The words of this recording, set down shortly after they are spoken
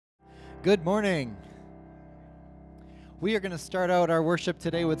Good morning. We are going to start out our worship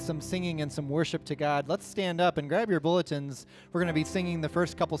today with some singing and some worship to God. Let's stand up and grab your bulletins. We're going to be singing the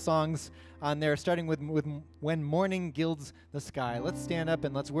first couple songs on there, starting with When Morning Gilds the Sky. Let's stand up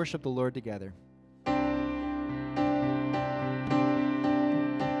and let's worship the Lord together.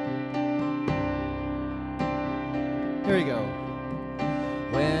 Here we go.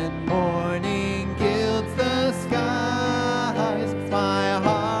 When morning gilds the skies, my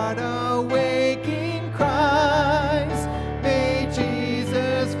heart awaking cries, may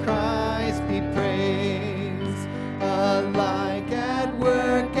Jesus Christ be praised, alike at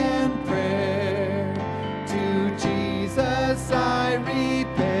work and prayer, to Jesus I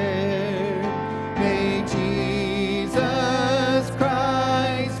repair, may Jesus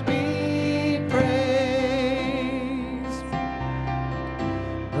Christ be praised.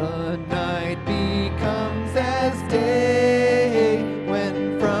 The night becomes as day,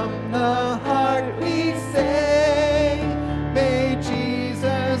 when from the heart we say, may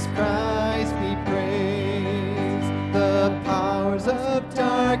Jesus Christ be praised. The powers of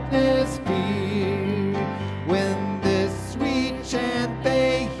darkness fear, when this sweet chant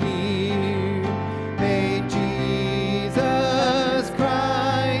they hear, may Jesus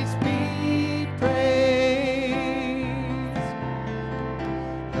Christ be praised.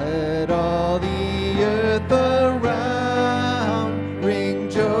 Let all the earth around ring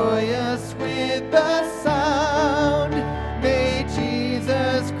joyous with the sound. May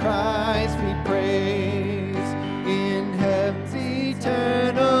Jesus Christ be praised in heaven's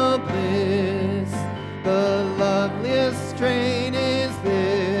eternal bliss. The loveliest strain is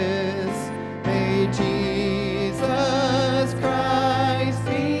this. May Jesus Christ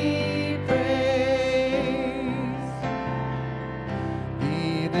be praised.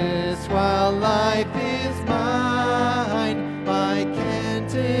 Be this while life is mine, my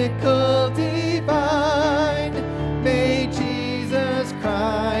canticle divine. May Jesus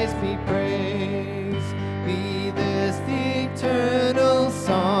Christ be praised. Be this the eternal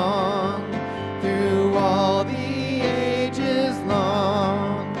song through all the ages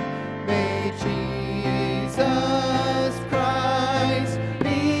long. May Jesus Christ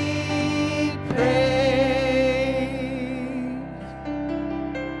be praised.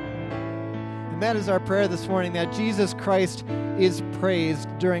 And that is our prayer this morning, that Jesus Christ is praised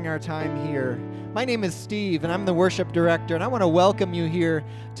during our time here. My name is Steve, and I'm the worship director, and I want to welcome you here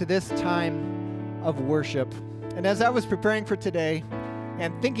to this time of worship. And as I was preparing for today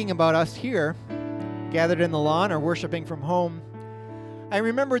and thinking about us here, gathered in the lawn or worshiping from home, I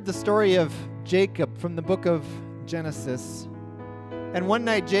remembered the story of Jacob from the book of Genesis. And one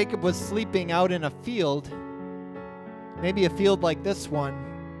night Jacob was sleeping out in a field, maybe a field like this one,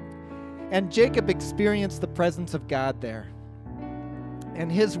 and Jacob experienced the presence of God there. And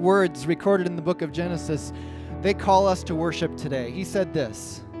his words recorded in the book of Genesis, they call us to worship today. He said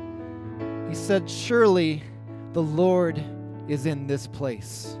this. He said, "Surely the Lord is in this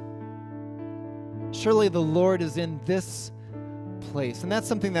place. Surely the Lord is in this place." And that's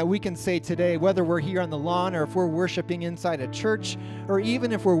something that we can say today, whether we're here on the lawn or if we're worshiping inside a church or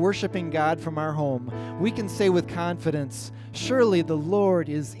even if we're worshiping God from our home. We can say with confidence, surely the Lord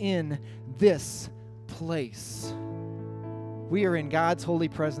is in this place. We are in God's holy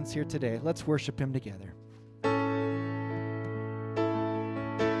presence here today. Let's worship Him together.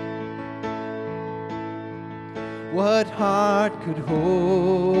 What heart could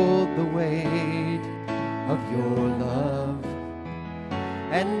hold the weight of your love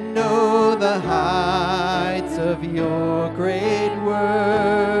and know the heights of your great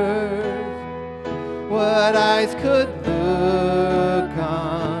worth? What eyes could look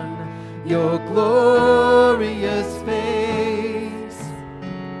on your glorious face,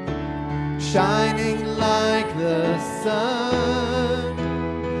 shining like the sun?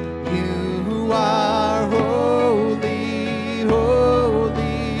 You who are holy,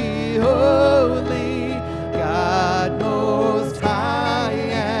 holy, holy, God most high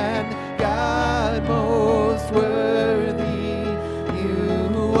and God most worthy. You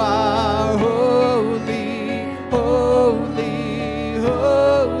who are holy, holy,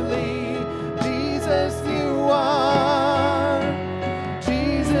 holy, Jesus you are,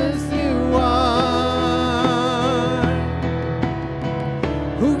 Jesus you are.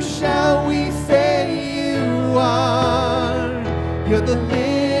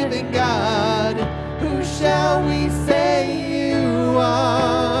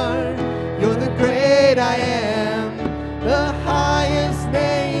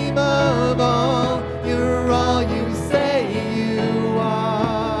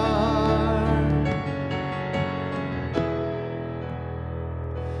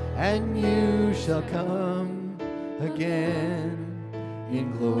 and you shall come again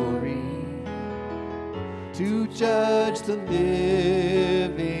in glory to judge the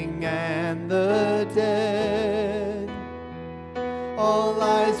living and the dead. All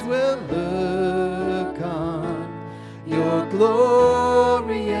eyes will look on your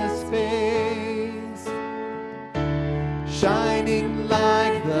glorious face, shining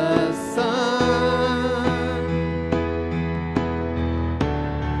like the sun.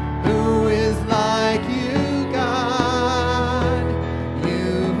 Who is like you, God?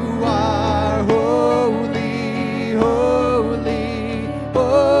 You are holy, holy,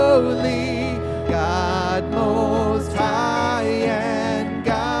 holy, God most high and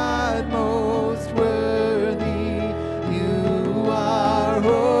God most worthy. You are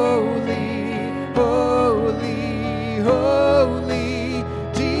holy, holy, holy.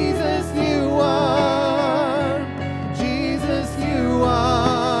 Jesus, you are. Jesus, you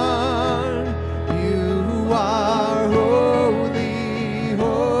are. You are holy,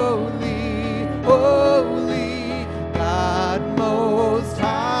 holy, holy, God most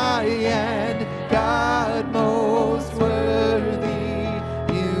high and God most worthy.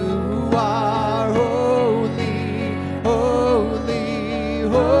 You are holy, holy,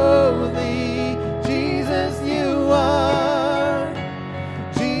 holy. Jesus, you are.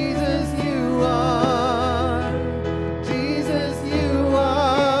 Jesus, you are. Jesus, you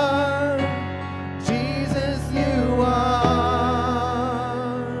are. Jesus, you are.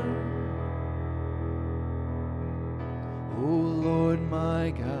 Oh Lord my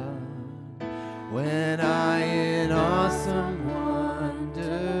God, when I in awesome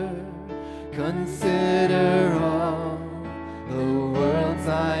wonder consider all the worlds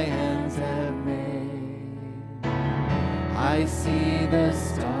thy hands have made, I see the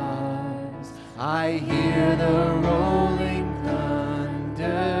stars, I hear the rolling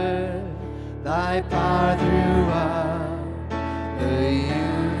thunder, thy power throughout the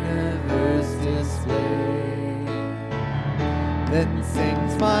universe displayed. Then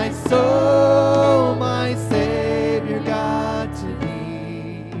sings my soul, my Savior God, to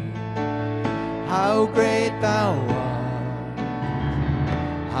thee. How great thou art,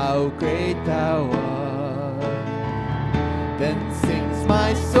 how great thou art. Then sings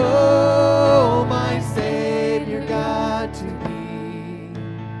my soul, my Savior God, to thee.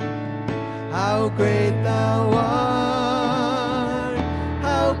 How great thou art,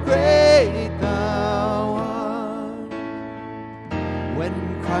 how great thou art. When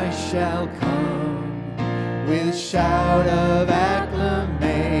Christ shall come with shout of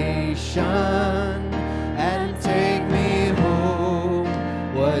acclamation and take me home,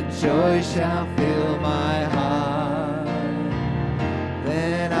 what joy shall fill my heart.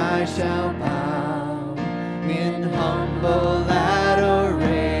 Then I shall bow in humble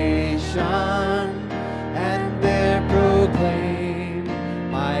adoration and there proclaim,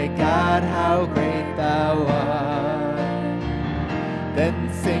 my God, how great thou art.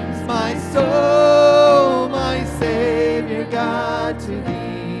 Then sings my soul, my Savior God, to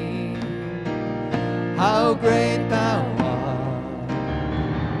thee. How great thou art,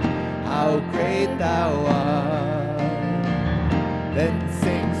 how great thou art. Then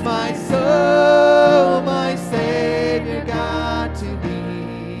sings my soul, my Savior God, to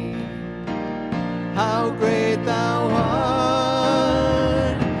thee. How great thou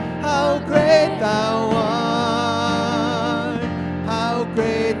art, how great thou art, how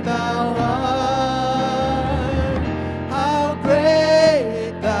great thou art, how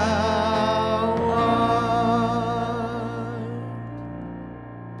great thou art.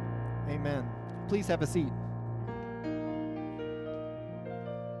 Amen. Please have a seat.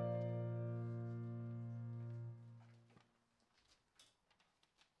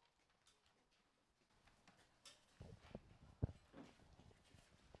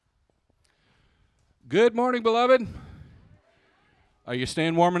 Good morning, beloved. Are you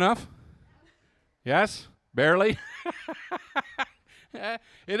staying warm enough? Yes? Barely?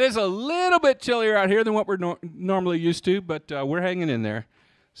 It is a little bit chillier out here than what we're normally used to, but we're hanging in there.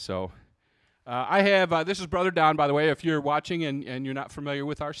 So I have, this is Brother Don, by the way. If you're watching and you're not familiar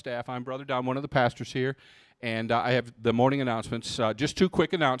with our staff, I'm Brother Don, one of the pastors here, and I have the morning announcements. Just two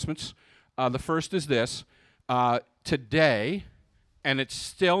quick announcements. The first is this. Today, and it's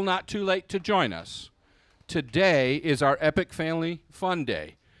still not too late to join us, today is our Epic Family Fun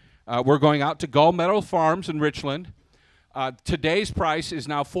Day. We're going out to Gull Meadow Farms in Richland. Today's price is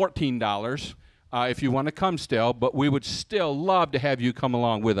now $14 if you want to come still, but we would still love to have you come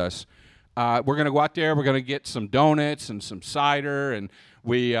along with us. We're going to go out there. We're going to get some donuts and some cider, and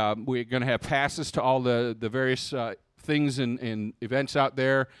we're going to have passes to all the various things and events out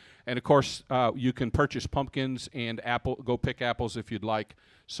there. And, of course, you can purchase pumpkins and go pick apples if you'd like.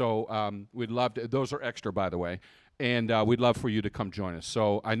 So we'd love to. Those are extra, by the way. And we'd love for you to come join us.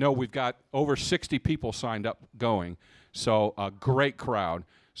 So I know we've got over 60 people signed up going. So a great crowd.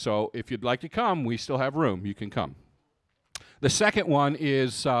 So if you'd like to come, we still have room. You can come. The second one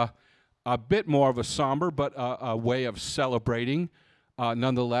is a bit more of a somber, but a way of celebrating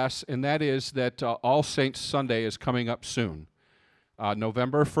nonetheless. And that is that All Saints Sunday is coming up soon.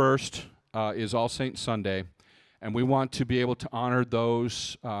 November 1st is All Saints Sunday. And we want to be able to honor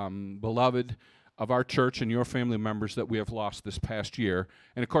those beloved of our church and your family members that we have lost this past year.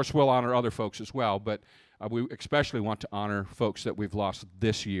 And, of course, we'll honor other folks as well, but we especially want to honor folks that we've lost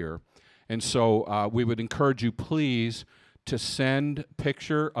this year. And so we would encourage you, please, to send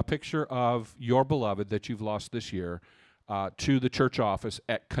a picture of your beloved that you've lost this year to the church office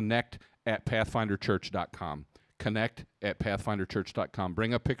at connect@pathfinderchurch.com. Connect@pathfinderchurch.com.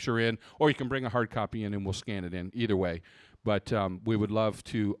 Bring a picture in, or you can bring a hard copy in and we'll scan it in, either way. But we would love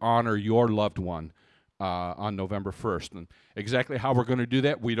to honor your loved one on November 1st. And exactly how we're going to do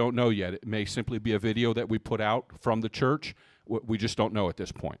that, we don't know yet. It may simply be a video that we put out from the church. We just don't know at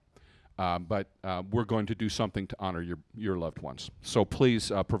this point. But we're going to do something to honor your loved ones. So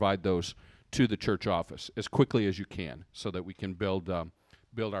please provide those to the church office as quickly as you can so that we can build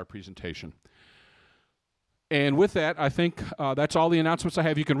our presentation. And with that, I think that's all the announcements I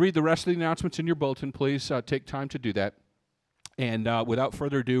have. You can read the rest of the announcements in your bulletin. Please take time to do that. And without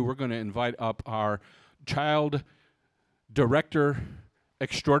further ado, we're going to invite up our child director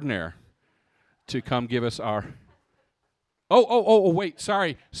extraordinaire to come give us our... Oh, wait,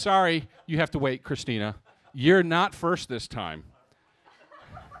 sorry. You have to wait, Christina. You're not first this time.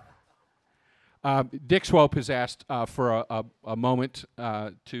 Dick Swope has asked for a moment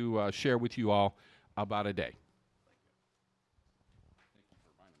to share with you all about a day.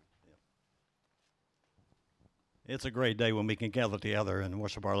 It's a great day when we can gather together and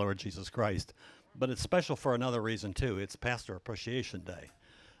worship our Lord Jesus Christ. But it's special for another reason, too. It's Pastor Appreciation Day.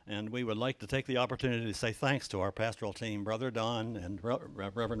 And we would like to take the opportunity to say thanks to our pastoral team, Brother Don and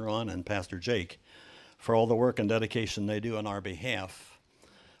Reverend Ron and Pastor Jake, for all the work and dedication they do on our behalf.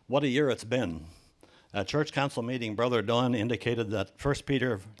 What a year it's been. At church council meeting, Brother Don indicated that 1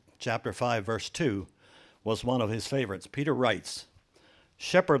 Peter chapter 5, verse 2 was one of his favorites. Peter writes,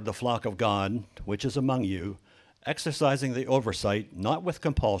 "Shepherd the flock of God, which is among you, exercising the oversight, not with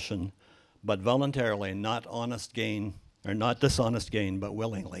compulsion, but voluntarily, not dishonest gain, but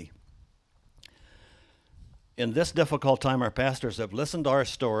willingly." In this difficult time, our pastors have listened to our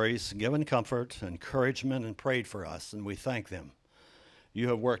stories, given comfort, encouragement, and prayed for us, and we thank them. You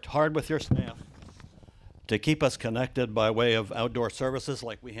have worked hard with your staff to keep us connected by way of outdoor services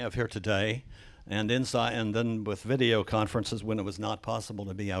like we have here today, and inside, and then with video conferences when it was not possible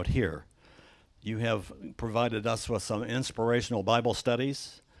to be out here. You have provided us with some inspirational Bible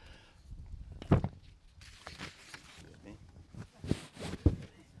studies.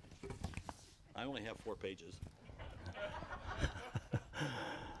 I only have 4 pages.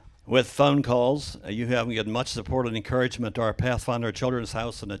 With phone calls, you have given much support and encouragement to our Pathfinder Children's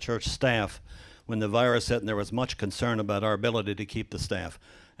House and the church staff when the virus hit, and there was much concern about our ability to keep the staff.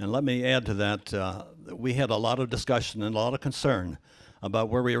 And let me add to that, we had a lot of discussion and a lot of concern about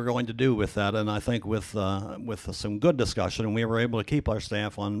where we were going to do with that, and I think with some good discussion, we were able to keep our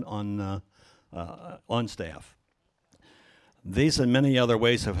staff on staff. These and many other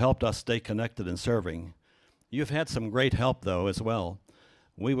ways have helped us stay connected and serving. You've had some great help, though, as well.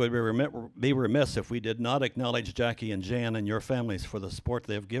 We would be remiss if we did not acknowledge Jackie and Jan and your families for the support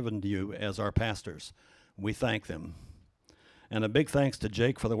they have given to you as our pastors. We thank them. And a big thanks to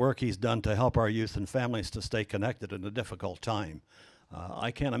Jake for the work he's done to help our youth and families to stay connected in a difficult time.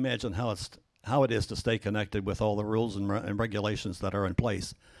 I can't imagine how it is to stay connected with all the rules and regulations that are in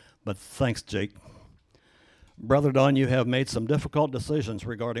place. But thanks, Jake. Brother Don, you have made some difficult decisions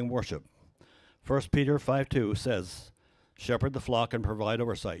regarding worship. 1 Peter 5:2 says, "Shepherd the flock and provide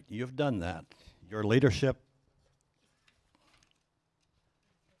oversight." You've done that. Your leadership.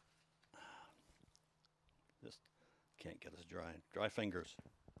 Just can't get us dry fingers.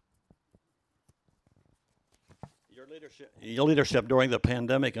 Your leadership during the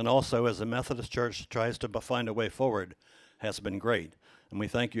pandemic and also as the Methodist Church tries to find a way forward has been great, and we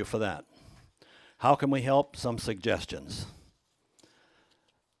thank you for that. How can we help? Some suggestions.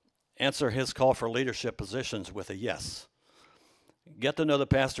 Answer his call for leadership positions with a yes. Get to know the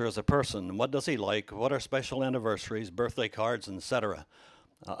pastor as a person. What does he like? What are special anniversaries, birthday cards, etc.?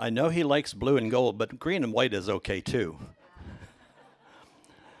 I know he likes blue and gold, but green and white is okay too.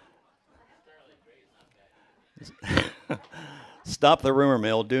 Stop the rumor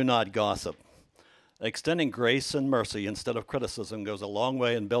mill, do not gossip. Extending grace and mercy instead of criticism goes a long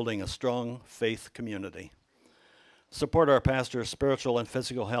way in building a strong faith community. Support our pastor's spiritual and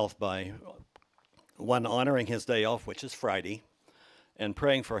physical health by, one, honoring his day off, which is Friday, and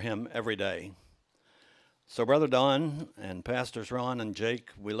praying for him every day. So Brother Don and Pastors Ron and Jake,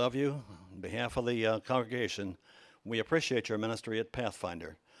 we love you. On behalf of the congregation, we appreciate your ministry at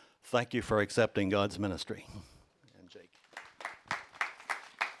Pathfinder. Thank you for accepting God's ministry. And Jake.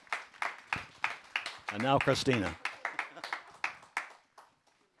 And now Christina.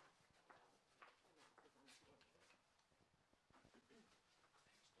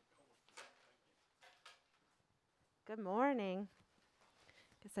 Good morning.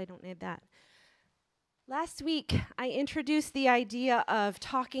 Guess I don't need that. Last week, I introduced the idea of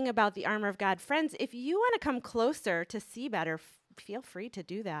talking about the armor of God. Friends, if you want to come closer to see better, feel free to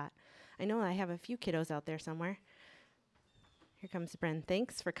do that. I know I have a few kiddos out there somewhere. Here comes Bren.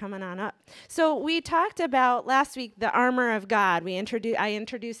 Thanks for coming on up. So we talked about last week the armor of God. I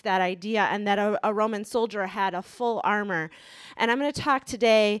introduced that idea and that a Roman soldier had a full armor. And I'm going to talk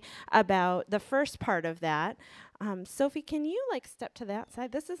today about the first part of that. Sophie, can you step to that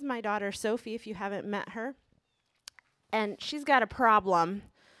side? This is my daughter, Sophie, if you haven't met her. And she's got a problem.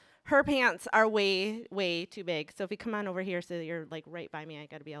 Her pants are way, way too big. Sophie, come on over here so you're right by me. I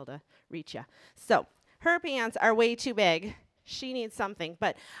got to be able to reach you. So her pants are way too big. She needs something.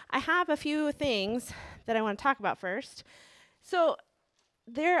 But I have a few things that I want to talk about first. So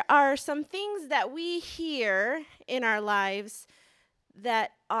there are some things that we hear in our lives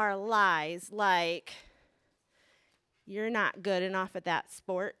that are lies, like, you're not good enough at that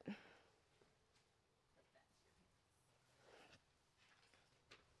sport.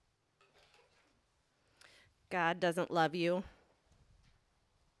 God doesn't love you.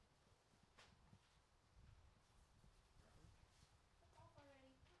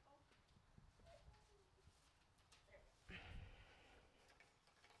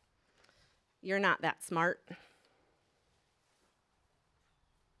 You're not that smart.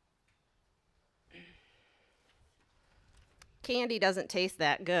 Candy doesn't taste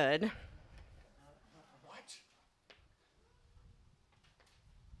that good. What?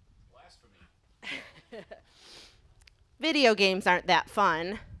 Blasphemy. Video games aren't that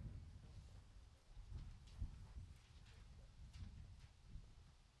fun.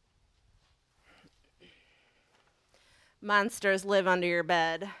 Monsters live under your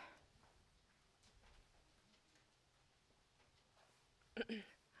bed.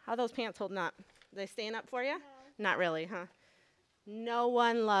 How are those pants holding up? Are they staying up for you? No. Not really, huh? No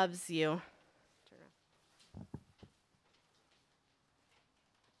one loves you.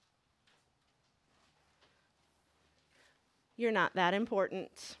 You're not that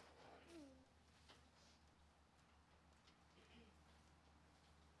important.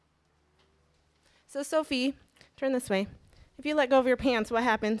 So Sophie, turn this way. If you let go of your pants, what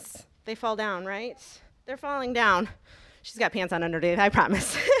happens? They fall down, right? They're falling down. She's got pants on underneath, I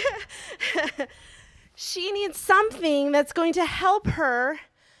promise. She needs something that's going to help her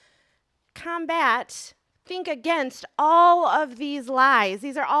think against all of these lies.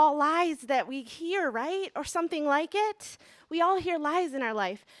 These are all lies that we hear, right? Or something like it. We all hear lies in our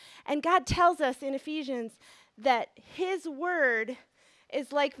life. And God tells us in Ephesians that his word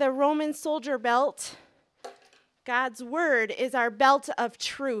is like the Roman soldier belt. God's word is our belt of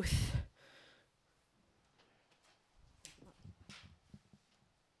truth.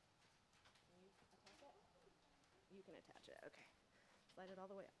 Slide it all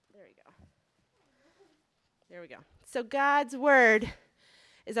the way up. There you go. There we go. So God's word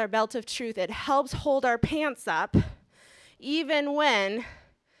is our belt of truth. It helps hold our pants up even when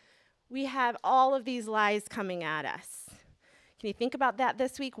we have all of these lies coming at us. Can you think about that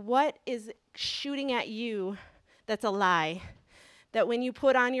this week? What is shooting at you that's a lie? That when you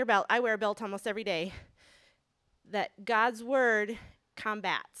put on your belt, I wear a belt almost every day, that God's word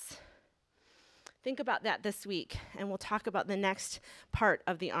combats. Think about that this week, and we'll talk about the next part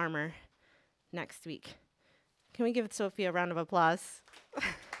of the armor next week. Can we give Sophie a round of applause?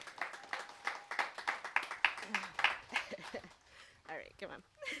 All right, come on.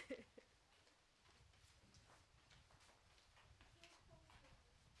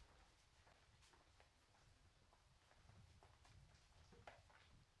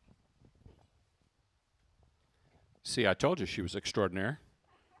 See, I told you she was extraordinary.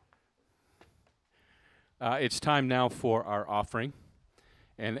 It's time now for our offering.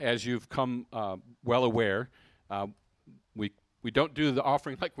 And as you've come well aware, we don't do the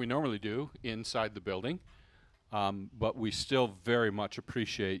offering like we normally do inside the building, but we still very much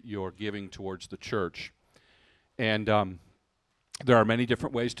appreciate your giving towards the church. And there are many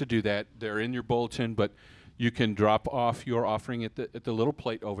different ways to do that. They're in your bulletin, but you can drop off your offering at the little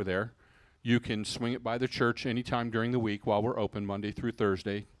plate over there. You can swing it by the church anytime during the week while we're open, Monday through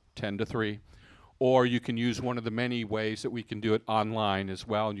Thursday, 10 to 3. Or you can use one of the many ways that we can do it online as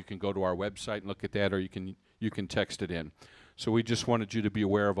well, and you can go to our website and look at that, or you can text it in. So we just wanted you to be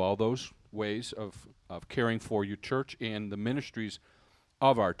aware of all those ways of caring for your church and the ministries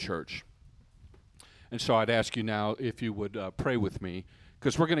of our church. And so I'd ask you now if you would pray with me,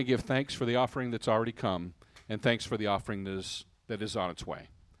 because we're going to give thanks for the offering that's already come and thanks for the offering that is on its way.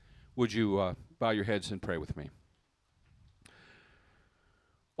 Would you bow your heads and pray with me?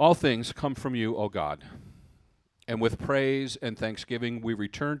 All things come from you, O God, and with praise and thanksgiving we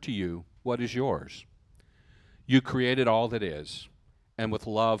return to you what is yours. You created all that is, and with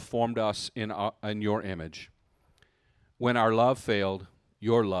love formed us in your image. When our love failed,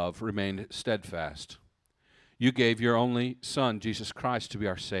 your love remained steadfast. You gave your only Son, Jesus Christ, to be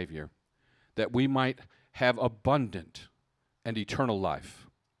our Savior, that we might have abundant and eternal life.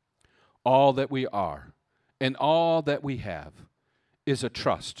 All that we are and all that we have is a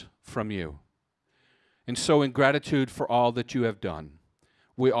trust from you. And so in gratitude for all that you have done,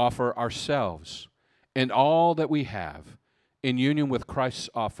 we offer ourselves and all that we have in union with Christ's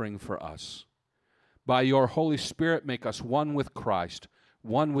offering for us. By your Holy Spirit, make us one with Christ,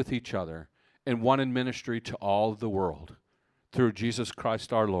 one with each other, and one in ministry to all the world, through Jesus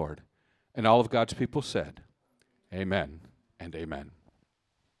Christ our Lord. And all of God's people said, amen and amen.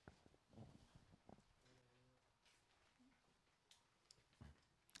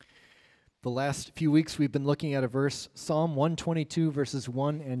 The last few weeks we've been looking at a verse, Psalm 122, verses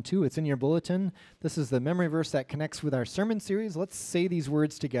 1 and 2. It's in your bulletin. This is the memory verse that connects with our sermon series. Let's say these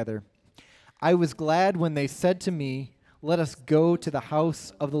words together. I was glad when they said to me, let us go to the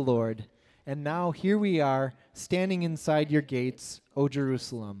house of the Lord. And now here we are, standing inside your gates, O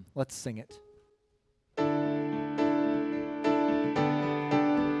Jerusalem. Let's sing it.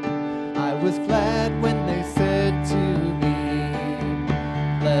 I was glad when they said to me,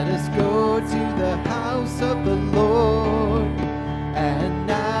 let us go to the house of the Lord. And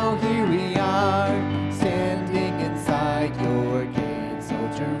now here we are, standing inside your gates, O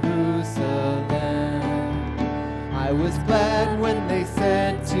Jerusalem. I was glad when they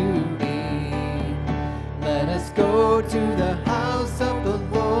said to me, let us go to the house of the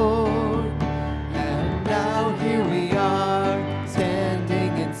Lord. And now here we are,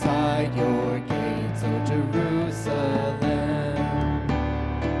 standing inside your gates, O Jerusalem.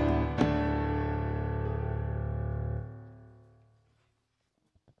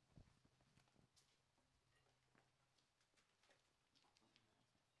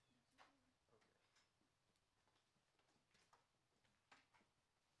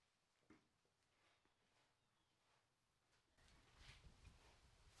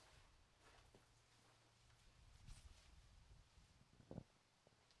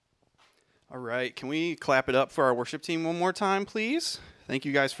 All right, can we clap it up for our worship team one more time, please? Thank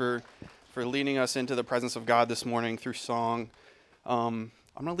you guys for leading us into the presence of God this morning through song. I'm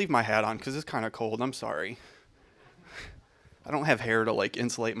going to leave my hat on because it's kind of cold. I'm sorry. I don't have hair to like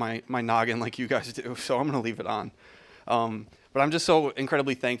insulate my noggin like you guys do, so I'm going to leave it on. But I'm just so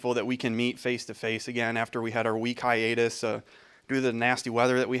incredibly thankful that we can meet face to face again after we had our week hiatus due to the nasty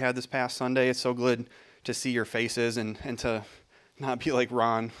weather that we had this past Sunday. It's so good to see your faces and to not be like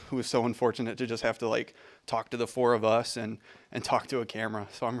Ron, who was so unfortunate to just have to like talk to the four of us and talk to a camera.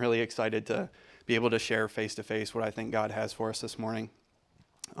 So I'm really excited to be able to share face to face what I think God has for us this morning.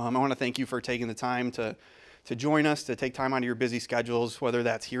 I want to thank you for taking the time to join us, to take time out of your busy schedules, whether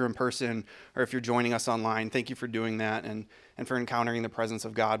that's here in person or if you're joining us online. Thank you for doing that and for encountering the presence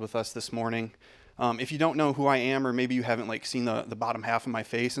of God with us this morning. If you don't know who I am, or maybe you haven't like seen the bottom half of my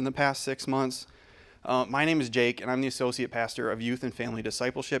face in the past 6 months, my name is Jake, and I'm the Associate Pastor of Youth and Family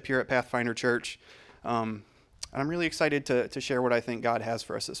Discipleship here at Pathfinder Church. And I'm really excited to share what I think God has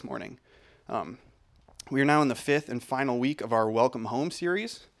for us this morning. We are now in the 5th and final week of our Welcome Home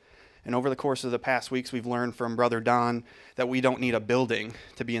series. And over the course of the past weeks, we've learned from Brother Don that we don't need a building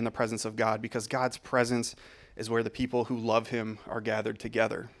to be in the presence of God, because God's presence is where the people who love him are gathered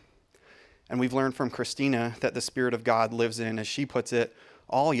together. And we've learned from Christina that the Spirit of God lives in, as she puts it,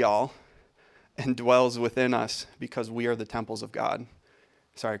 all y'all, and dwells within us because we are the temples of God.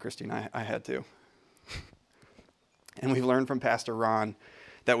 Sorry, Christina, I had to. And we've learned from Pastor Ron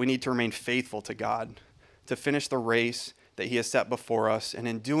that we need to remain faithful to God, to finish the race that he has set before us, and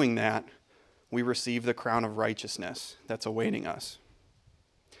in doing that, we receive the crown of righteousness that's awaiting us.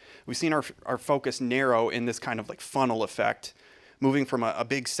 We've seen our focus narrow in this kind of like funnel effect, moving from a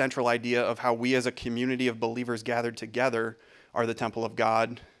big central idea of how we as a community of believers gathered together are the temple of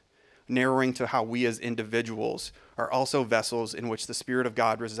God, narrowing to how we as individuals are also vessels in which the Spirit of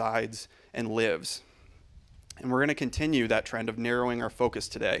God resides and lives. And we're going to continue that trend of narrowing our focus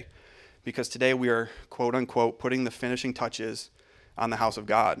today, because today we are, quote unquote, putting the finishing touches on the house of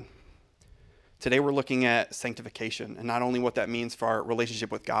God. Today we're looking at sanctification, and not only what that means for our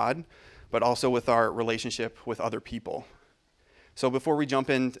relationship with God, but also with our relationship with other people. So before we jump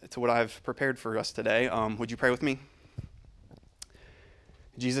into what I've prepared for us today, would you pray with me?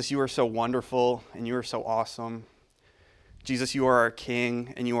 Jesus, you are so wonderful and you are so awesome. Jesus, you are our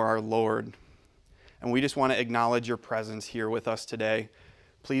King and you are our Lord. And we just want to acknowledge your presence here with us today.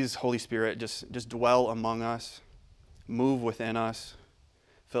 Please, Holy Spirit, just dwell among us, move within us,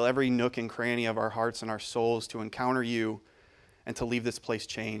 fill every nook and cranny of our hearts and our souls to encounter you and to leave this place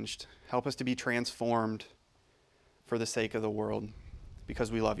changed. Help us to be transformed for the sake of the world, because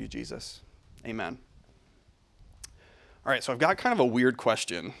we love you, Jesus. Amen. All right, so I've got kind of a weird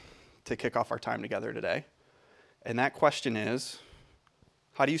question to kick off our time together today. And that question is,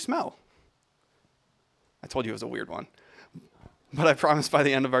 how do you smell? I told you it was a weird one. But I promise by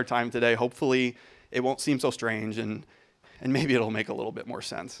the end of our time today, hopefully it won't seem so strange and maybe it'll make a little bit more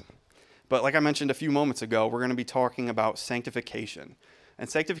sense. But like I mentioned a few moments ago, we're going to be talking about sanctification. And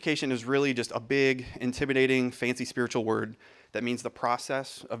sanctification is really just a big, intimidating, fancy spiritual word that means the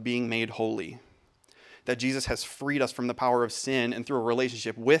process of being made holy. That Jesus has freed us from the power of sin, and through a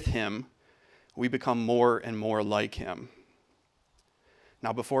relationship with him, we become more and more like him.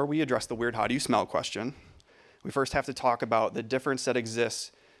 Now, before we address the weird how do you smell question, we first have to talk about the difference that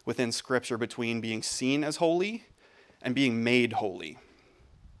exists within Scripture between being seen as holy and being made holy.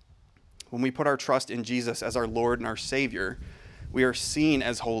 When we put our trust in Jesus as our Lord and our Savior, we are seen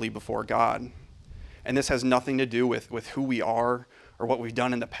as holy before God. And this has nothing to do with who we are or what we've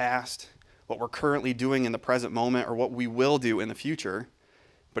done in the past, what we're currently doing in the present moment, or what we will do in the future,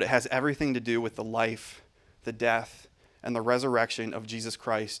 but it has everything to do with the life, the death, and the resurrection of Jesus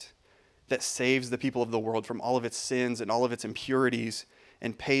Christ that saves the people of the world from all of its sins and all of its impurities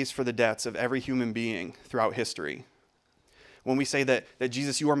and pays for the debts of every human being throughout history. When we say that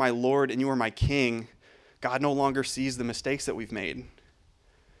Jesus, you are my Lord and you are my King, God no longer sees the mistakes that we've made.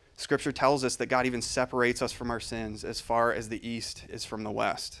 Scripture tells us that God even separates us from our sins as far as the east is from the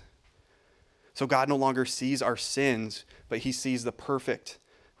west. So God no longer sees our sins, but he sees the perfect,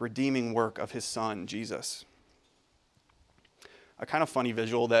 redeeming work of his Son, Jesus. A kind of funny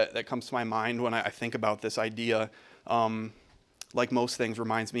visual that comes to my mind when I think about this idea, like most things,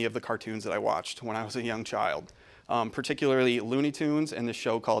 reminds me of the cartoons that I watched when I was a young child, particularly Looney Tunes and the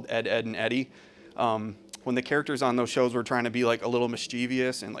show called Ed, Edd and Eddy. When the characters on those shows were trying to be like a little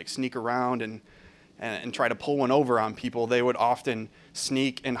mischievous and like sneak around and try to pull one over on people, they would often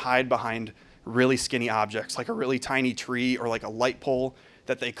sneak and hide behind really skinny objects, like a really tiny tree or like a light pole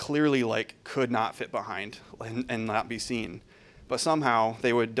that they clearly like could not fit behind and not be seen. But somehow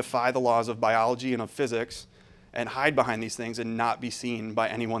they would defy the laws of biology and of physics and hide behind these things and not be seen by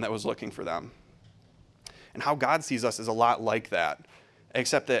anyone that was looking for them. And how God sees us is a lot like that,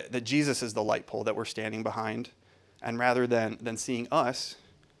 except that Jesus is the light pole that we're standing behind. And rather than seeing us,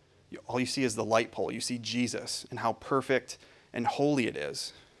 all you see is the light pole. You see Jesus and how perfect and holy it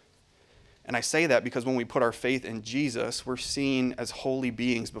is. And I say that because when we put our faith in Jesus, we're seen as holy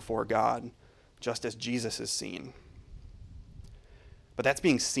beings before God, just as Jesus is seen. But that's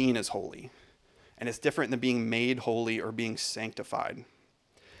being seen as holy. And it's different than being made holy or being sanctified. And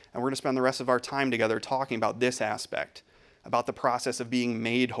we're going to spend the rest of our time together talking about this aspect, about the process of being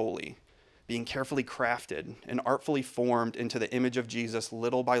made holy, being carefully crafted and artfully formed into the image of Jesus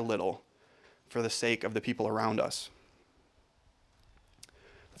little by little for the sake of the people around us.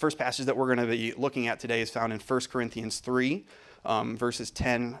 The first passage that we're going to be looking at today is found in 1 Corinthians 3, verses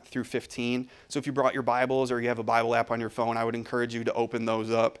 10 through 15. So if you brought your Bibles or you have a Bible app on your phone, I would encourage you to open those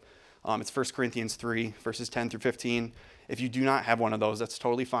up. It's 1 Corinthians 3, verses 10 through 15. If you do not have one of those, that's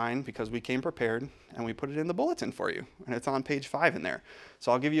totally fine because we came prepared and we put it in the bulletin for you. And it's on page 5 in there.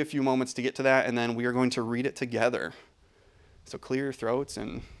 So I'll give you a few moments to get to that, and then we are going to read it together. So clear your throats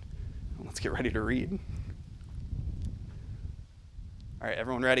and let's get ready to read. All right,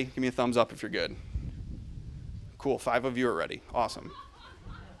 everyone ready? Give me a thumbs up if you're good. Cool, 5 of you are ready. Awesome.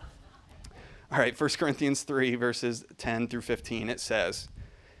 All right, 1 Corinthians 3, verses 10 through 15, it says,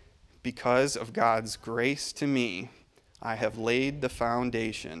 "Because of God's grace to me, I have laid the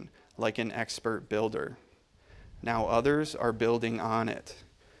foundation like an expert builder. Now others are building on it,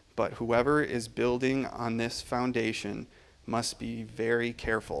 but whoever is building on this foundation must be very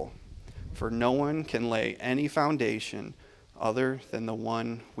careful, for no one can lay any foundation other than the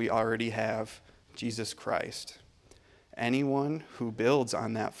one we already have, Jesus Christ. Anyone who builds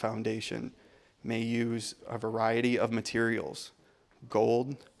on that foundation may use a variety of materials: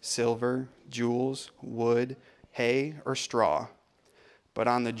 gold, silver, jewels, wood, hay, or straw. But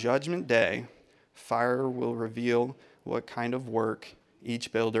on the judgment day, fire will reveal what kind of work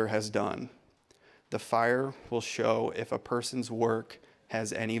each builder has done. The fire will show if a person's work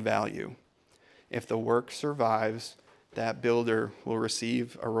has any value. If the work survives, that builder will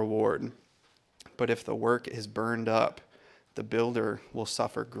receive a reward. But if the work is burned up, the builder will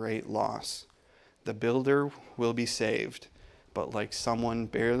suffer great loss. The builder will be saved, but like someone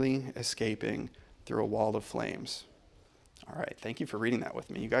barely escaping through a wall of flames. All right, thank you for reading that with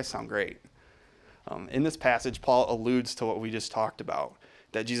me. You guys sound great. In this passage, Paul alludes to what we just talked about,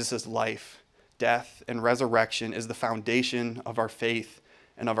 that Jesus' life, death, and resurrection is the foundation of our faith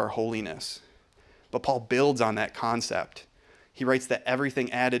and of our holiness. But Paul builds on that concept. He writes that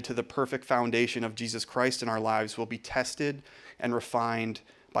everything added to the perfect foundation of Jesus Christ in our lives will be tested and refined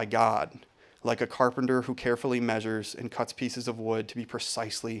by God, like a carpenter who carefully measures and cuts pieces of wood to be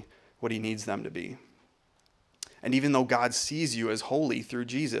precisely what he needs them to be. And even though God sees you as holy through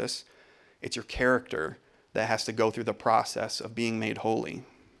Jesus, it's your character that has to go through the process of being made holy.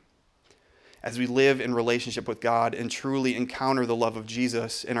 As we live in relationship with God and truly encounter the love of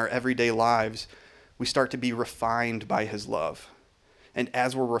Jesus in our everyday lives, we start to be refined by his love. And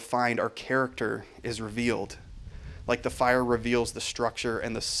as we're refined, our character is revealed. Like the fire reveals the structure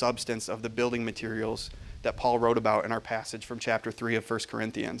and the substance of the building materials that Paul wrote about in our passage from chapter 3 of 1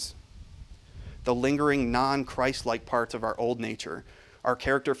 Corinthians. The lingering non-Christ-like parts of our old nature, our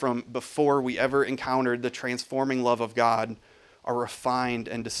character from before we ever encountered the transforming love of God, are refined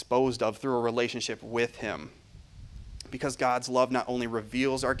and disposed of through a relationship with him. Because God's love not only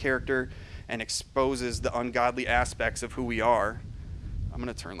reveals our character and exposes the ungodly aspects of who we are. I'm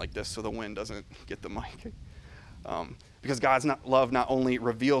going to turn like this so the wind doesn't get the mic. Because God's love not only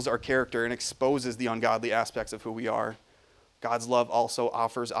reveals our character and exposes the ungodly aspects of who we are, God's love also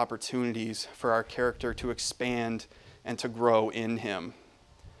offers opportunities for our character to expand and to grow in him.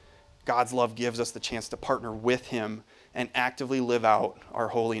 God's love gives us the chance to partner with him and actively live out our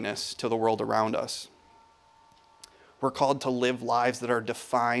holiness to the world around us. We're called to live lives that are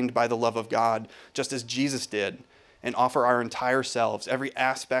defined by the love of God, just as Jesus did, and offer our entire selves, every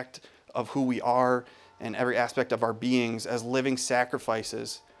aspect of who we are and every aspect of our beings as living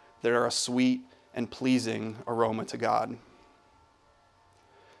sacrifices that are a sweet and pleasing aroma to God.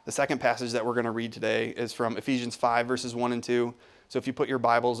 The second passage that we're going to read today is from Ephesians 5, verses 1 and 2. So if you put your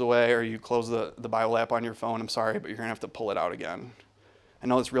Bibles away or you close the Bible app on your phone, I'm sorry, but you're going to have to pull it out again. I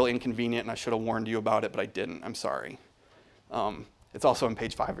know it's really inconvenient, and I should have warned you about it, but I didn't. I'm sorry. It's also on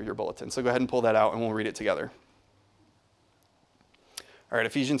page 5 of your bulletin. So go ahead and pull that out, and we'll read it together. All right,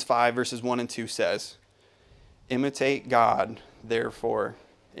 Ephesians 5, verses 1 and 2 says, "Imitate God, therefore,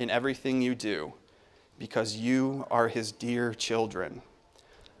 in everything you do, because you are his dear children.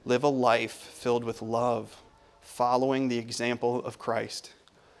 Live a life filled with love, following the example of Christ.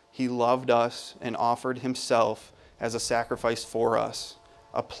 He loved us and offered himself as a sacrifice for us,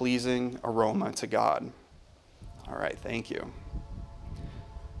 a pleasing aroma to God." All right, thank you.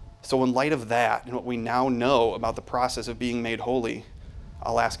 So in light of that and what we now know about the process of being made holy,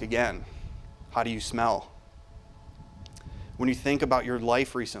 I'll ask again, how do you smell? When you think about your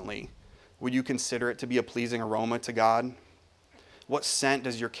life recently, would you consider it to be a pleasing aroma to God? What scent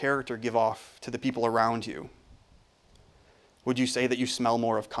does your character give off to the people around you? Would you say that you smell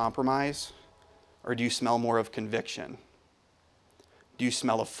more of compromise, or do you smell more of conviction? Do you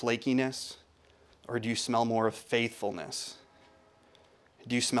smell of flakiness, or do you smell more of faithfulness?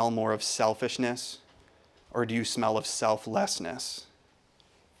 Do you smell more of selfishness, or do you smell of selflessness?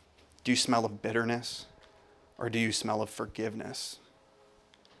 Do you smell of bitterness, or do you smell of forgiveness?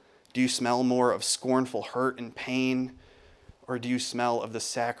 Do you smell more of scornful hurt and pain, or do you smell of the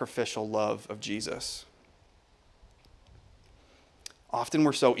sacrificial love of Jesus? Often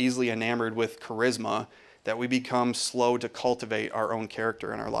we're so easily enamored with charisma that we become slow to cultivate our own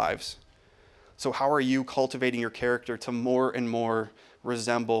character in our lives. So how are you cultivating your character to more and more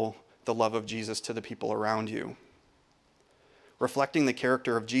resemble the love of Jesus to the people around you? Reflecting the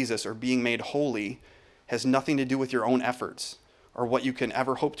character of Jesus or being made holy has nothing to do with your own efforts or what you can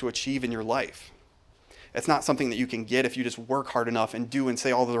ever hope to achieve in your life. It's not something that you can get if you just work hard enough and do and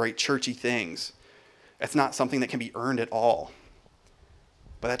say all the right churchy things. It's not something that can be earned at all.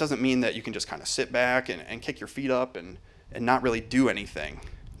 But that doesn't mean that you can just kind of sit back and kick your feet up and not really do anything.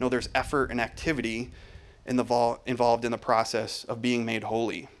 No, there's effort and activity involved in the process of being made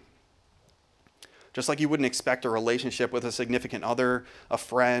holy. Just like you wouldn't expect a relationship with a significant other, a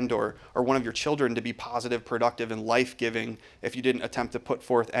friend, or one of your children to be positive, productive, and life-giving if you didn't attempt to put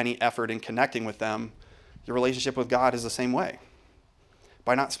forth any effort in connecting with them, your relationship with God is the same way.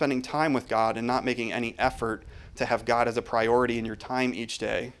 By not spending time with God and not making any effort to have God as a priority in your time each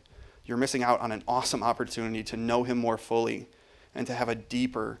day, you're missing out on an awesome opportunity to know him more fully and to have a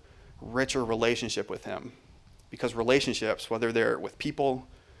deeper, richer relationship with him. Because relationships, whether they're with people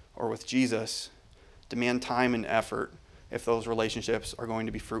or with Jesus, demand time and effort if those relationships are going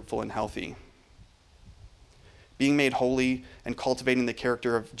to be fruitful and healthy. Being made holy and cultivating the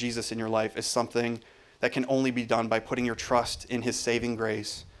character of Jesus in your life is something that can only be done by putting your trust in his saving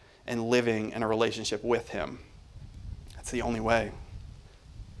grace and living in a relationship with him. That's the only way.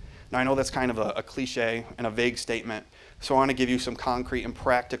 Now, I know that's kind of a cliche and a vague statement, so I want to give you some concrete and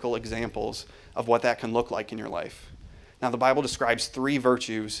practical examples of what that can look like in your life. Now, the Bible describes 3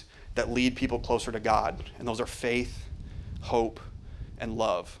 virtues that lead people closer to God, and those are faith, hope, and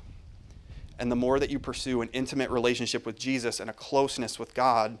love. And the more that you pursue an intimate relationship with Jesus and a closeness with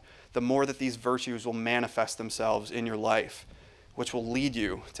God, the more that these virtues will manifest themselves in your life, which will lead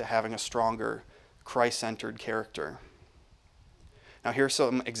you to having a stronger, Christ-centered character. Now, here's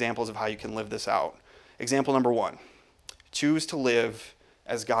some examples of how you can live this out. Example number 1, choose to live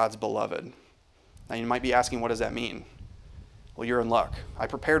as God's beloved. Now, you might be asking, what does that mean? Well, you're in luck. I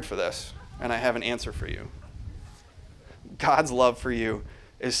prepared for this, and I have an answer for you. God's love for you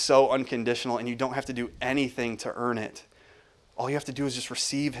is so unconditional, and you don't have to do anything to earn it. All you have to do is just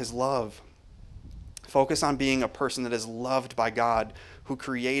receive his love. Focus on being a person that is loved by God, who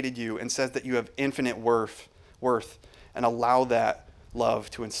created you and says that you have infinite worth, and allow that love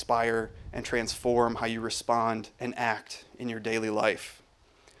to inspire and transform how you respond and act in your daily life.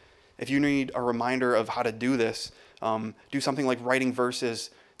 If you need a reminder of how to do this, do something like writing verses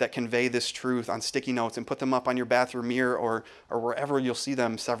that convey this truth on sticky notes and put them up on your bathroom mirror or wherever you'll see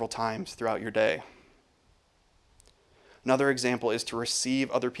them several times throughout your day. Another example is to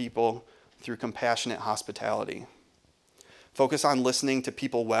receive other people through compassionate hospitality. Focus on listening to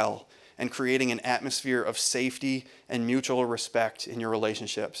people well and creating an atmosphere of safety and mutual respect in your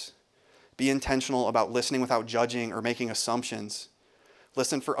relationships. Be intentional about listening without judging or making assumptions.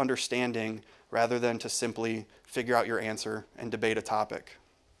 Listen for understanding rather than to simply figure out your answer and debate a topic.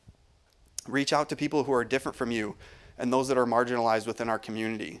 Reach out to people who are different from you and those that are marginalized within our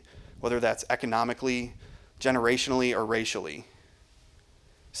community, whether that's economically, generationally, or racially.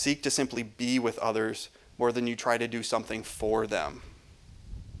 Seek to simply be with others more than you try to do something for them.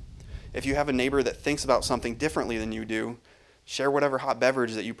 If you have a neighbor that thinks about something differently than you do, share whatever hot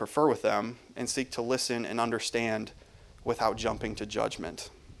beverage that you prefer with them and seek to listen and understand without jumping to judgment.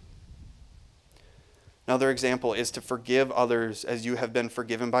 Another example is to forgive others as you have been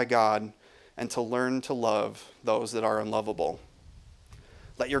forgiven by God and to learn to love those that are unlovable.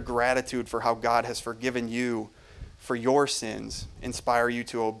 Let your gratitude for how God has forgiven you for your sins inspire you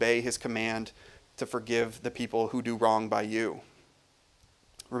to obey his command to forgive the people who do wrong by you.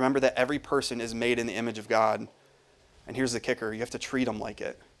 Remember that every person is made in the image of God. And here's the kicker, you have to treat them like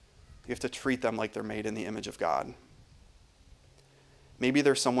it. You have to treat them like they're made in the image of God. Maybe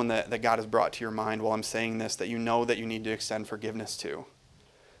there's someone that God has brought to your mind while I'm saying this that you know that you need to extend forgiveness to.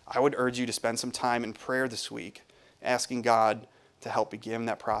 I would urge you to spend some time in prayer this week, asking God to help begin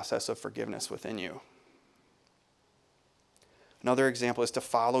that process of forgiveness within you. Another example is to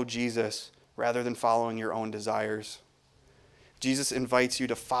follow Jesus rather than following your own desires. Jesus invites you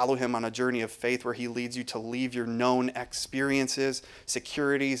to follow him on a journey of faith where he leads you to leave your known experiences,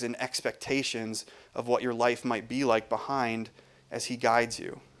 securities, and expectations of what your life might be like behind as he guides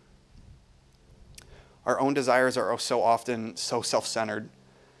you. Our own desires are so often so self-centered,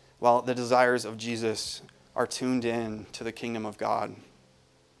 while the desires of Jesus are tuned in to the kingdom of God.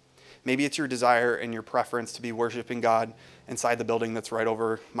 Maybe it's your desire and your preference to be worshiping God inside the building that's right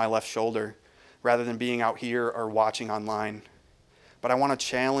over my left shoulder, rather than being out here or watching online. But I want to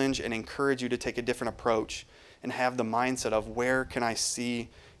challenge and encourage you to take a different approach and have the mindset of where can I see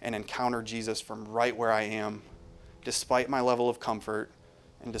and encounter Jesus from right where I am, despite my level of comfort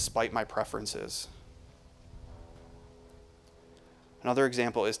and despite my preferences. Another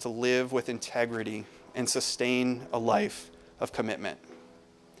example is to live with integrity and sustain a life of commitment.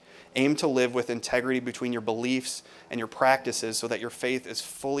 Aim to live with integrity between your beliefs and your practices so that your faith is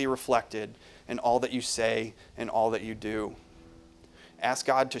fully reflected in all that you say and all that you do. Ask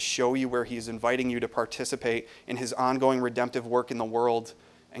God to show you where he is inviting you to participate in his ongoing redemptive work in the world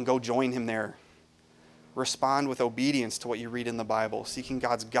and go join him there. Respond with obedience to what you read in the Bible, seeking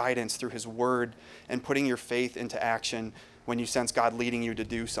God's guidance through his word and putting your faith into action when you sense God leading you to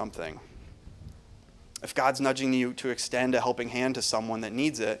do something. If God's nudging you to extend a helping hand to someone that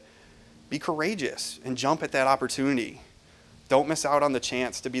needs it, be courageous and jump at that opportunity. Don't miss out on the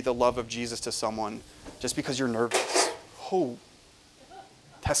chance to be the love of Jesus to someone just because you're nervous. Oh,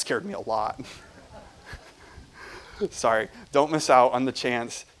 that scared me a lot. Sorry. Don't miss out on the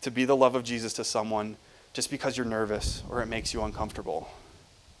chance to be the love of Jesus to someone just because you're nervous or it makes you uncomfortable.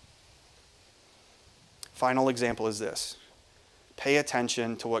 Final example is this. Pay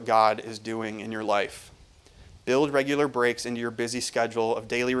attention to what God is doing in your life. Build regular breaks into your busy schedule of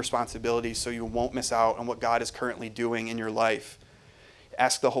daily responsibilities so you won't miss out on what God is currently doing in your life.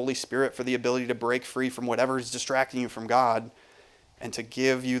 Ask the Holy Spirit for the ability to break free from whatever is distracting you from God and to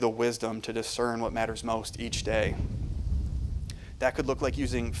give you the wisdom to discern what matters most each day. That could look like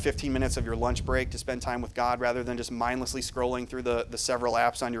using 15 minutes of your lunch break to spend time with God rather than just mindlessly scrolling through the several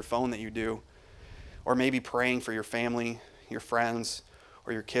apps on your phone that you do. Or maybe praying for your family, your friends,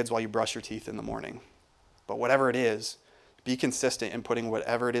 or your kids while you brush your teeth in the morning. But whatever it is, be consistent in putting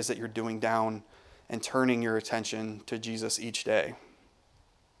whatever it is that you're doing down and turning your attention to Jesus each day.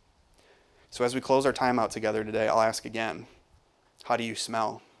 So as we close our time out together today, I'll ask again, how do you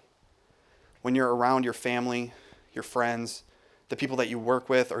smell? When you're around your family, your friends, the people that you work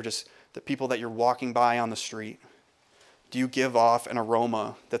with, or just the people that you're walking by on the street, do you give off an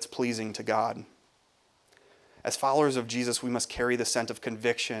aroma that's pleasing to God? As followers of Jesus, we must carry the scent of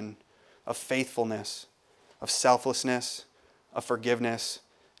conviction, of faithfulness, of selflessness, of forgiveness,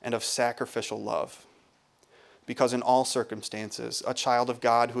 and of sacrificial love. Because in all circumstances, a child of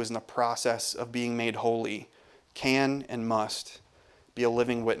God who is in the process of being made holy can and must be a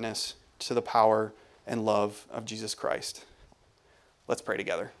living witness to the power and love of Jesus Christ. Let's pray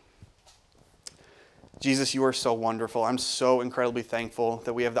together. Jesus, you are so wonderful. I'm so incredibly thankful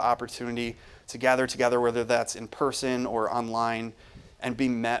that we have the opportunity to gather together, whether that's in person or online, and be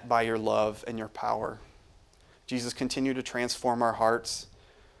met by your love and your power. Jesus, continue to transform our hearts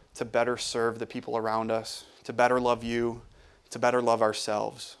to better serve the people around us, to better love you, to better love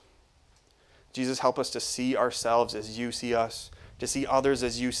ourselves. Jesus, help us to see ourselves as you see us, to see others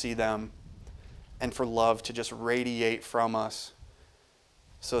as you see them, and for love to just radiate from us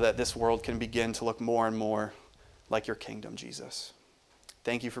so that this world can begin to look more and more like your kingdom, Jesus.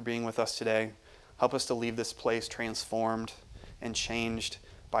 Thank you for being with us today. Help us to leave this place transformed and changed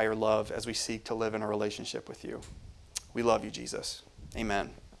by your love as we seek to live in a relationship with you. We love you, Jesus.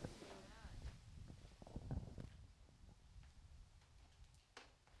 Amen.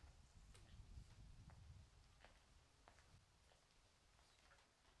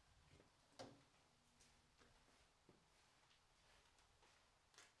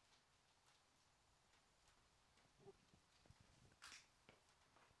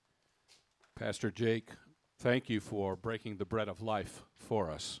 Pastor Jake, thank you for breaking the bread of life for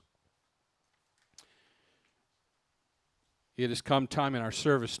us. It has come time in our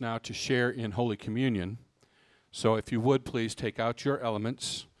service now to share in Holy Communion. So if you would, please take out your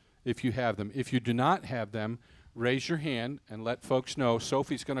elements if you have them. If you do not have them, raise your hand and let folks know.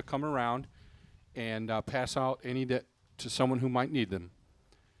 Sophie's going to come around and pass out any to someone who might need them.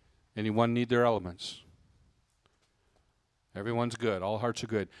 Anyone need their elements? Everyone's good. All hearts are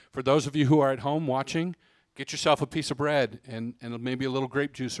good. For those of you who are at home watching, get yourself a piece of bread and maybe a little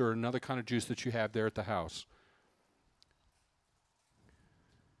grape juice or another kind of juice that you have there at the house.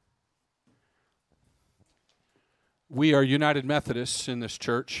 We are United Methodists in this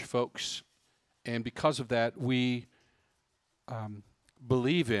church, folks, and because of that, we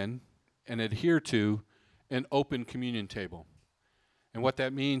believe in and adhere to an open communion table. And what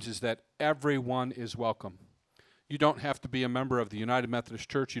that means is that everyone is welcome. You don't have to be a member of the United Methodist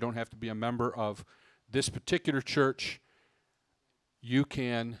Church. You don't have to be a member of this particular church. You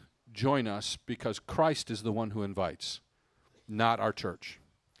can join us because Christ is the one who invites, not our church.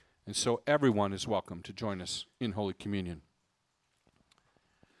 And so everyone is welcome to join us in Holy Communion.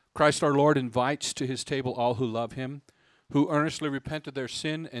 Christ our Lord invites to his table all who love him, who earnestly repent of their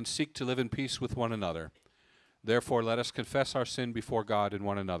sin and seek to live in peace with one another. Therefore, let us confess our sin before God and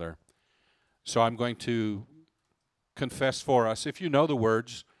one another. So I'm going to confess for us. If you know the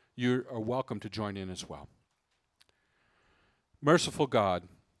words, you are welcome to join in as well. Merciful God,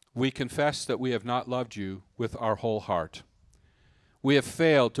 we confess that we have not loved you with our whole heart. We have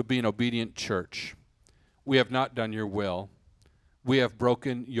failed to be an obedient church. We have not done your will. We have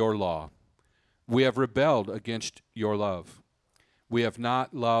broken your law. We have rebelled against your love. We have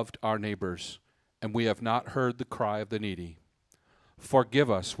not loved our neighbors, and we have not heard the cry of the needy.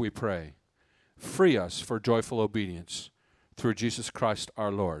 Forgive us, we pray. Free us for joyful obedience through Jesus Christ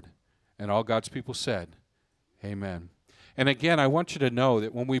our Lord. And all God's people said, Amen. And again, I want you to know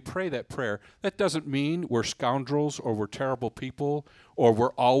that when we pray that prayer, that doesn't mean we're scoundrels or we're terrible people or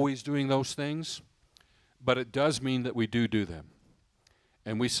we're always doing those things, but it does mean that we do them.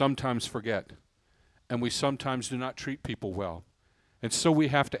 And we sometimes forget, and we sometimes do not treat people well. And so we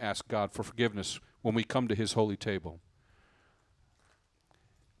have to ask God for forgiveness when we come to his holy table.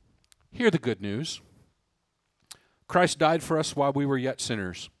 Hear the good news. Christ died for us while we were yet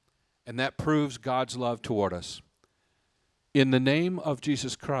sinners, and that proves God's love toward us. In the name of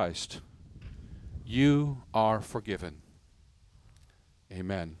Jesus Christ, you are forgiven.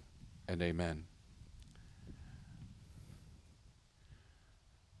 Amen and amen.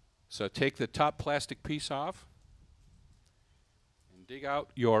 So take the top plastic piece off and dig out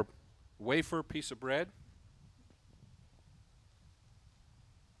your wafer piece of bread.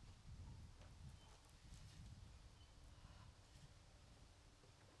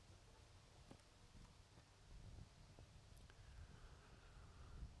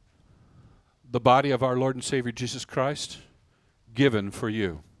 The body of our Lord and Savior Jesus Christ, given for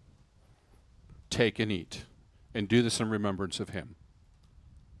you. Take and eat, and do this in remembrance of him.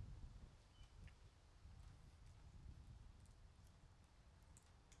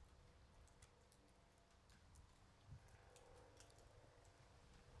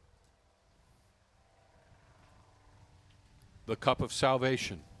 The cup of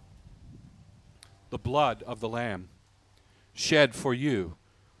salvation, the blood of the Lamb, shed for you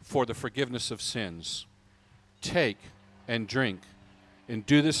for the forgiveness of sins. Take and drink, and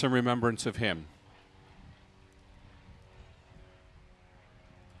do this in remembrance of him.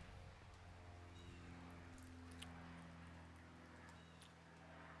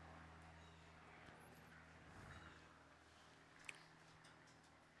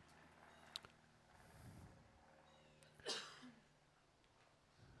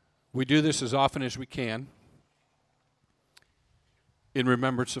 We do this as often as we can in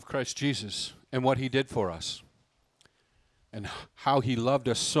remembrance of Christ Jesus and what he did for us and how he loved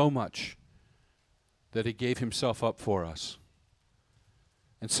us so much that he gave himself up for us.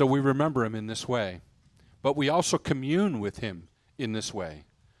 And so we remember him in this way, but we also commune with him in this way.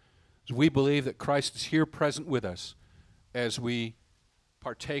 We believe that Christ is here present with us as we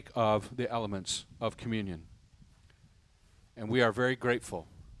partake of the elements of communion. And we are very grateful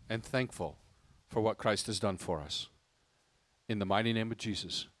and thankful for what Christ has done for us. In the mighty name of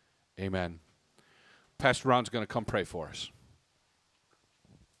Jesus, amen. Pastor Ron's going to come pray for us.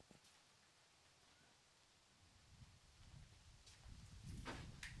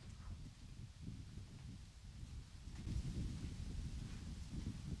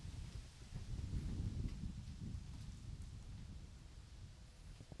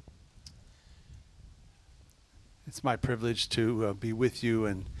 It's my privilege to be with you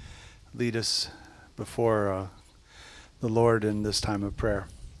and lead us before the Lord in this time of prayer.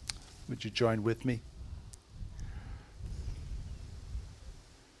 Would you join with me?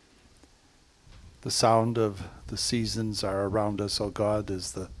 The sound of the seasons are around us, O God,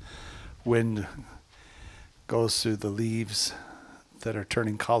 as the wind goes through the leaves that are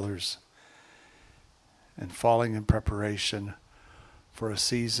turning colors and falling in preparation for a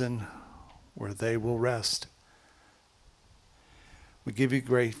season where they will rest. We give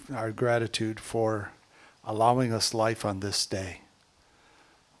you our gratitude for allowing us life on this day.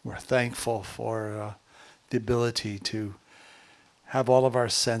 We're thankful for the ability to have all of our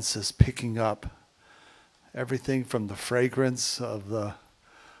senses picking up everything from the fragrance of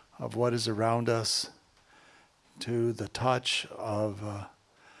what is around us to the touch of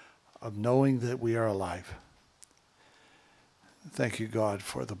knowing that we are alive. Thank you, God,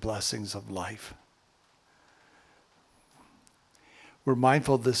 for the blessings of life. We're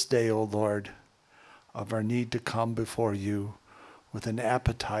mindful this day, O Lord, of our need to come before you with an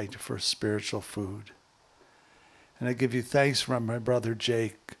appetite for spiritual food. And I give you thanks for my brother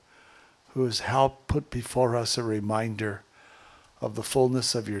Jake, who has helped put before us a reminder of the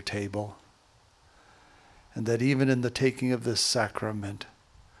fullness of your table, and that even in the taking of this sacrament,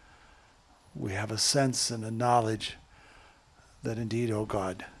 we have a sense and a knowledge that indeed, O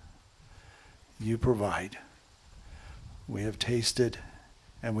God, you provide. We have tasted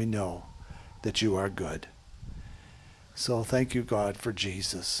and we know that you are good. So thank you, God, for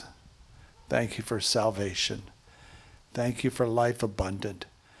Jesus. Thank you for salvation. Thank you for life abundant.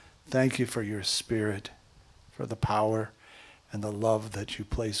 Thank you for your Spirit, for the power and the love that you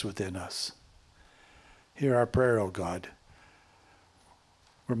place within us. Hear our prayer, O God.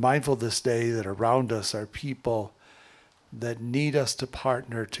 We're mindful this day that around us are people that need us to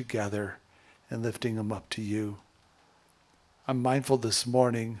partner together in lifting them up to you. I'm mindful this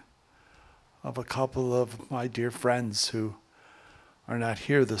morning of a couple of my dear friends who are not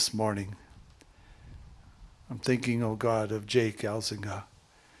here this morning. I'm thinking, oh God, of Jake Elzinga,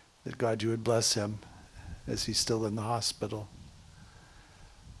 that God, you would bless him as he's still in the hospital.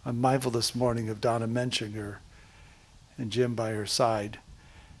 I'm mindful this morning of Donna Menchinger and Jim by her side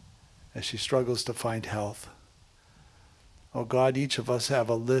as she struggles to find health. Oh God, each of us have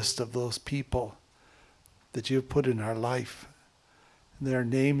a list of those people that you've put in our life. And there are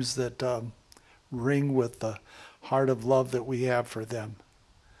names that ring with the heart of love that we have for them.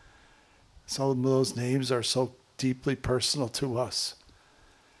 Some of those names are so deeply personal to us.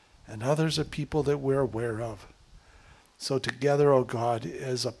 And others are people that we're aware of. So together, oh God,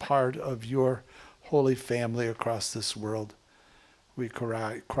 as a part of your holy family across this world, we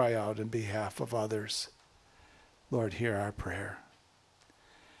cry out in behalf of others. Lord, hear our prayer.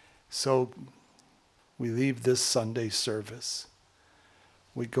 So we leave this Sunday service.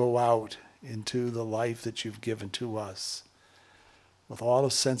 We go out into the life that you've given to us with all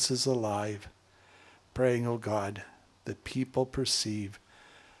the senses alive, praying, oh God, that people perceive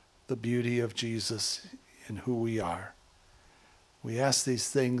the beauty of Jesus in who we are. We ask these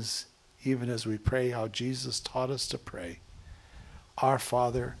things even as we pray how Jesus taught us to pray. Our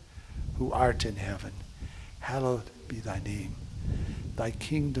Father, who art in heaven, hallowed be thy name. Thy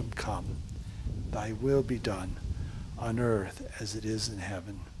kingdom come, thy will be done on earth as it is in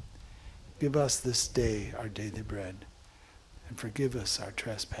heaven. Give us this day our daily bread, and forgive us our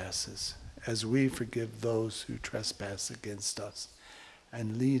trespasses, as we forgive those who trespass against us.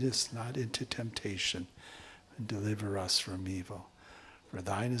 And lead us not into temptation, and deliver us from evil. For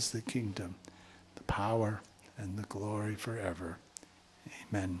thine is the kingdom, the power, and the glory forever.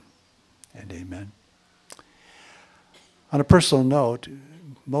 Amen and amen. On a personal note,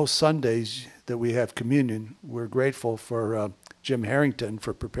 most Sundays that we have communion, we're grateful for Jim Harrington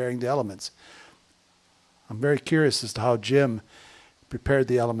for preparing the elements. I'm very curious as to how Jim prepared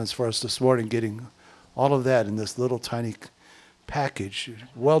the elements for us this morning, getting all of that in this little tiny package.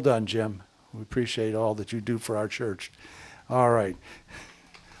 Well done, Jim. We appreciate all that you do for our church. All right.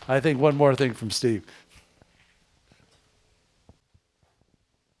 I think one more thing from Steve.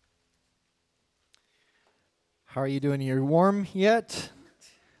 How are you doing? You're warm yet?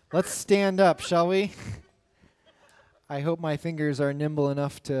 Let's stand up, shall we? I hope my fingers are nimble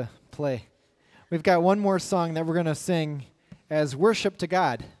enough to play. We've got one more song that we're going to sing as worship to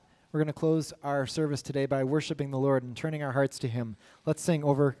God. We're going to close our service today by worshiping the Lord and turning our hearts to Him. Let's sing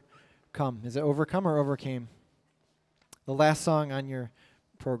Overcome. Is it Overcome or Overcame? The last song on your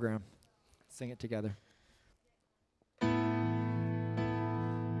program. Sing it together.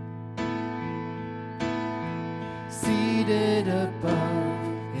 Seated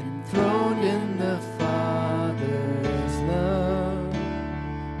above, enthroned in the Father's love,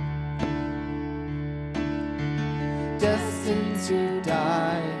 destined to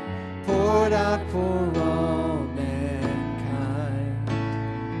die, poured out for all mankind.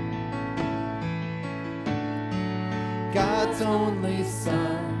 God's only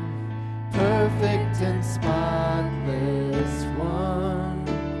Son, perfect and spotless one.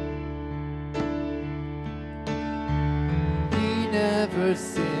 He never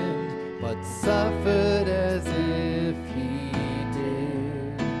sinned, but suffered as if He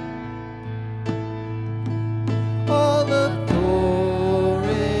did. All authority,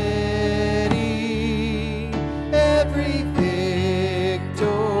 every victory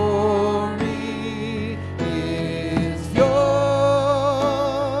is yours.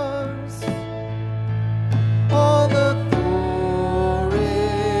 All authority,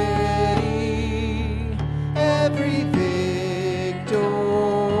 every victory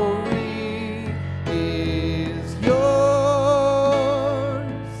is yours.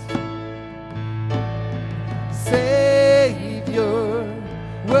 Savior,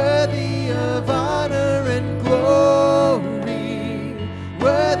 worthy of honor and glory,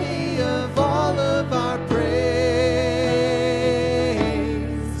 worthy of all of our praise.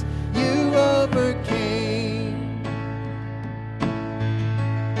 You overcame.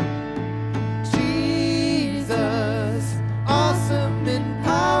 Jesus, awesome in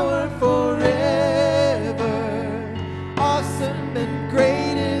power forever, awesome and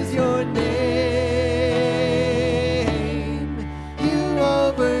great is your name. You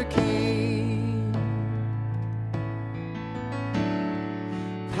overcame.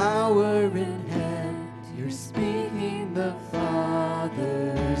 Power in hand, you're speaking the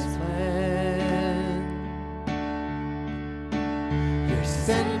Father's plan. You're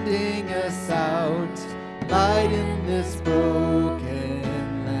sending us out, light in this broken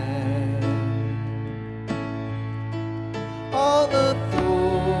land. All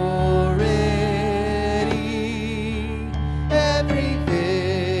authority,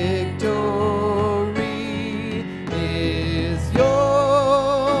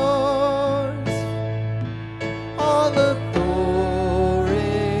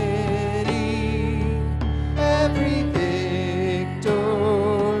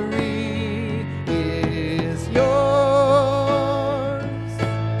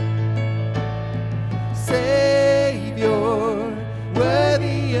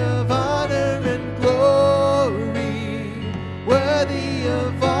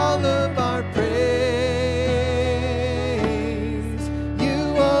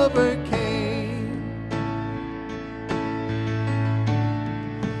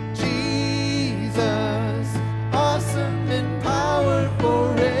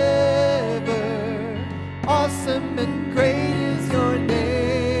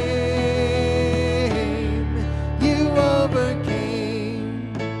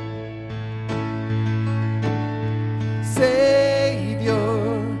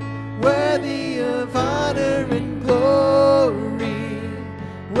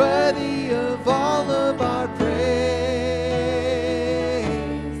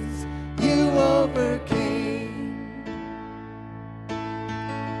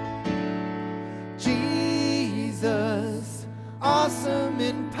 awesome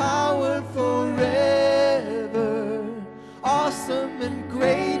in power forever. Awesome and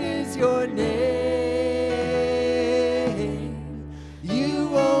great is your name.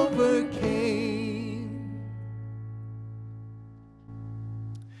 You overcame.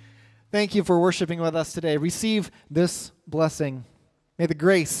 Thank you for worshiping with us today. Receive this blessing. May the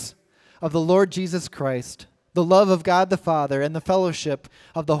grace of the Lord Jesus Christ, the love of God the Father, and the fellowship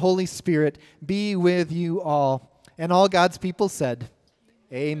of the Holy Spirit be with you all. And all God's people said,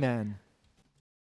 Amen.